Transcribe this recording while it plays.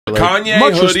Kanye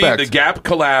much hoodie, respect. the Gap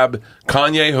collab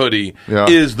Kanye hoodie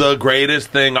is the greatest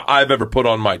thing I've ever put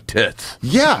on my tits.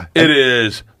 Yeah. It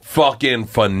is fucking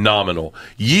phenomenal.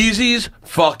 Yeezys,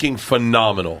 fucking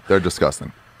phenomenal. They're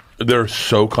disgusting. They're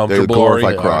so comfortable. They're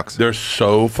glorified Crocs. They're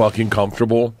so fucking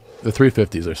comfortable. The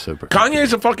 350s are super.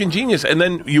 Kanye's a fucking genius. And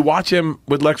then you watch him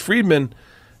with Lex Friedman,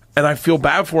 and I feel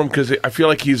bad for him because I feel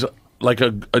like he's like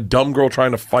a dumb girl trying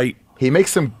to fight. He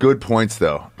makes some good points,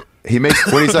 though. He makes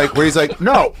when he's like,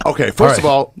 no. Okay, first of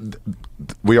all,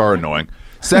 we are annoying.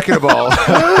 Second of all, when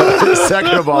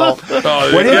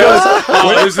he goes,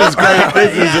 this is great.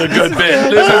 This is a good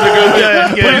bit. This is a good bit.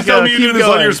 Please tell me you do this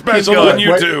on your special on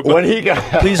YouTube. When he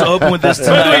got, please open with this By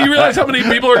the way, tonight. you realize how many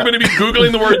people are going to be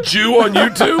Googling the word Jew on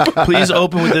YouTube? Please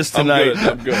open with this tonight.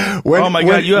 I'm good. Oh my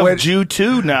God, you have Jew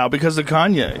 2 now because of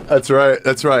Kanye. That's right.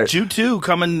 That's right. Jew 2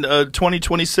 coming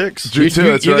 2026. Jew 2.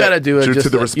 That's You right. got to do it. Jew Just, 2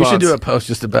 the you response. should do a post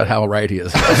just about how right he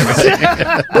is.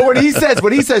 But when he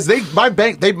says my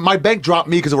bank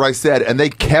dropped me because of what I said, and they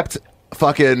kept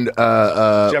fucking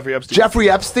Jeffrey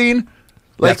Epstein.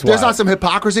 Like, there's not some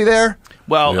hypocrisy there.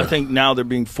 Well, I think now they're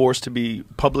being forced to be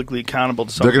publicly accountable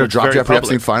to something. They're going to drop very Jeffrey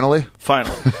public. Epstein finally.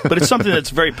 Finally, but it's something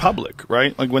that's very public,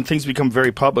 right? Like when things become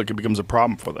very public, it becomes a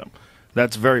problem for them.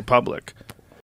 That's very public.